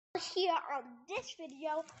here on this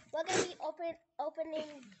video, we're gonna be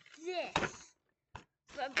opening this.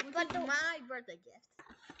 But my birthday gift.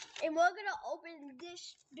 And we're gonna open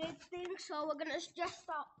this big thing, so we're gonna just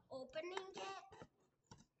start opening it.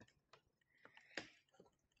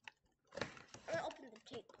 I'm gonna open the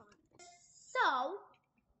cake pop. So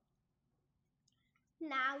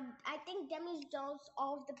now I think Demi's done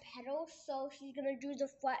all of the petals, so she's gonna do the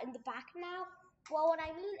front and the back now. Well, what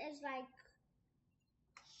I mean is like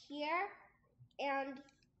here and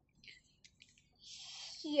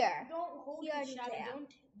here. Don't hold here it, Shadow.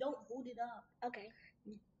 Don't hold it up. Okay.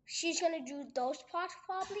 She's gonna do those parts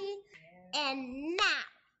probably. Yeah. And now,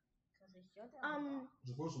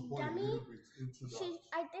 Demi,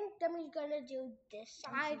 I think Demi's gonna do this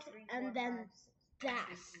side and then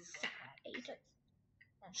that side.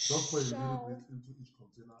 So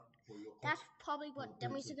that's probably what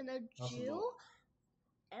Demi's gonna do.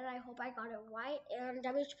 And I hope I got it right. And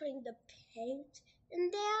Demi's putting the paint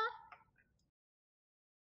in there.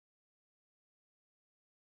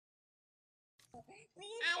 I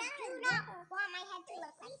do not want my head to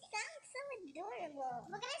look like this. It sounds so adorable.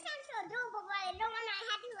 Look at it, sounds so adorable, but I don't want my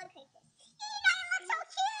head to look like this. You don't look so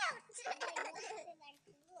cute.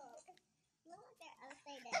 Look, they're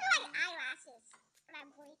upside down. Look at my eyelashes. When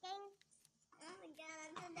I'm blinking. Oh my god,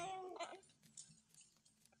 I'm so dumb.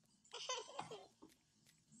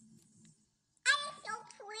 I'm so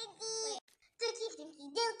pretty. Dookie, dookie,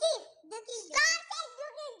 dookie, dookie. Stop saying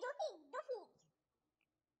dookie, dookie, dookie.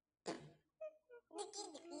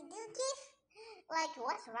 Dookie, dookie, dookie. Like,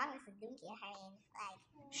 what's wrong with the dookie hand? Like,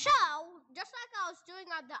 so, just like I was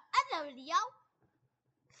doing on the other video,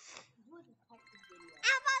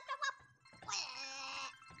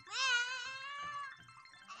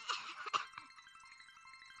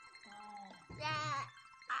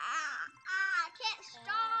 I can't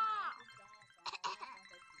stop.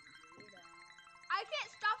 I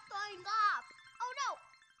can't stop throwing up. Oh no.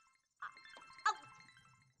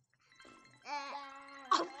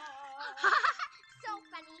 So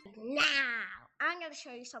funny. Now, I'm going to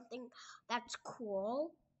show you something that's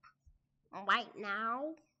cool right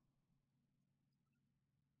now.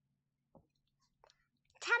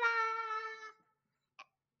 Ta-da!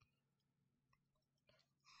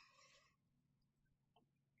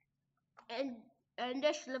 And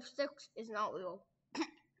this lipstick is not real.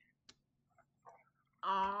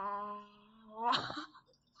 And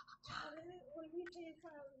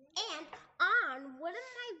on one of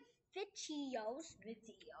my videos,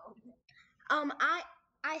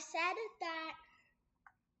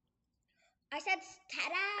 I said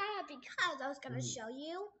ta-da because I was gonna show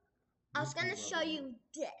you. I was gonna show you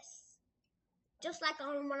this, just like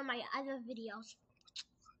on one of my other videos.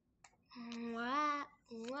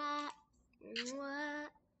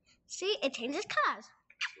 See, it changes colors.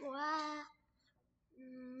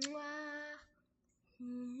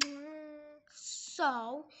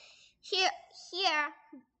 So here,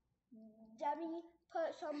 Demi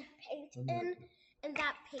put some paint in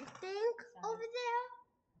that pink thing over there.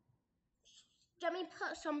 Demi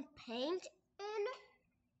put some paint in.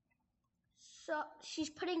 So she's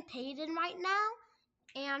putting paint in right now,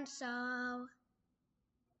 and so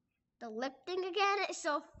the lip thing again is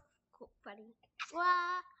so funny.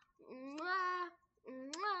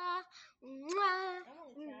 and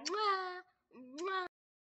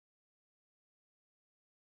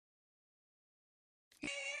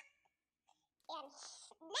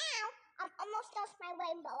now I'm almost lost my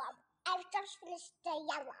rainbow. I've just finished the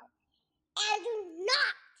yellow. And do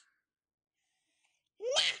not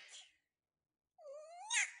mess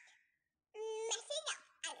it up.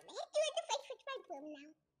 I'm gonna hit you in the face with my broom now.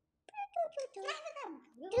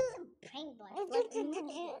 Do some prank brush. Hello,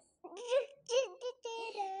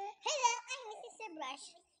 I'm Mrs.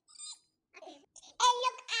 Brush. Okay. And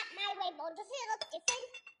look at my rainbow. Does it look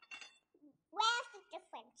different? Where's the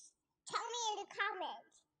difference? Tell me in the comments.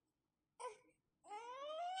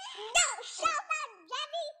 No, show them,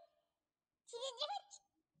 Demi. See the difference?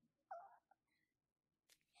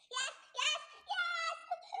 Yes.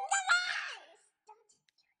 Nice.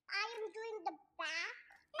 I am doing the back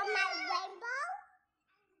of my rainbow.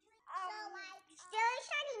 So like very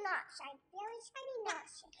shiny, not shiny. Very shiny, not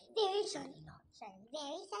shiny. Very shiny, not shiny.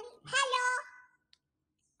 Very shiny. Hello.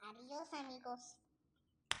 Adios, amigos.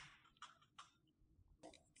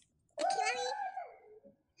 Mommy.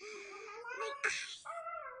 My eyes. They're so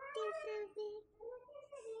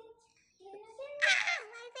big.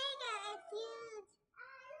 My finger is huge.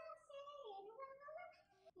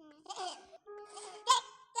 Deck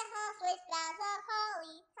the halls with flowers of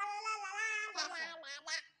holly. La la la la la la la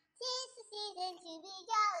la. 'Tis the season to be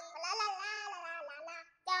jolly. La la la la la la la.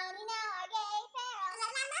 Don't you know?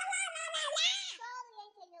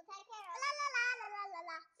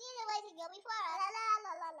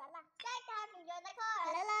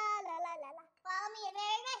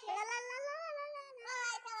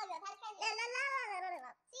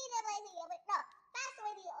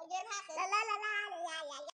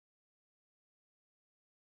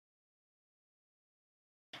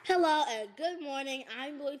 Hello and good morning.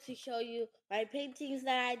 I'm going to show you my paintings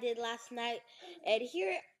that I did last night. And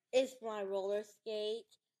here is my roller skate.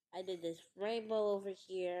 I did this rainbow over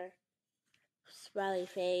here, smiley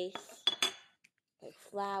face, a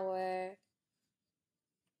flower,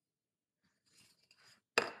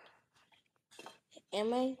 and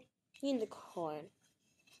my unicorn.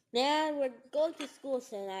 Now we're going to school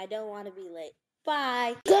soon. I don't want to be late.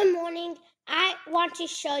 Bye. Good morning. I want to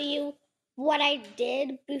show you what I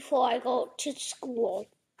did before I go to school.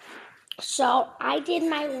 So I did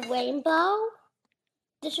my rainbow.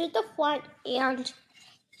 This is the front and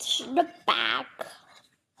this is the back.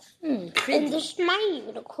 And this is my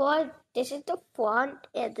unicorn. This is the front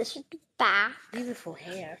and this is the back. Beautiful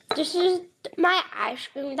hair. This is my ice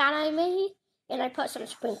cream that I made, and I put some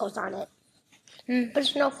sprinkles on it. But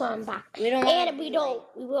it's no fun back. We don't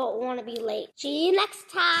want to be late. See you next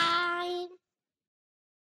time.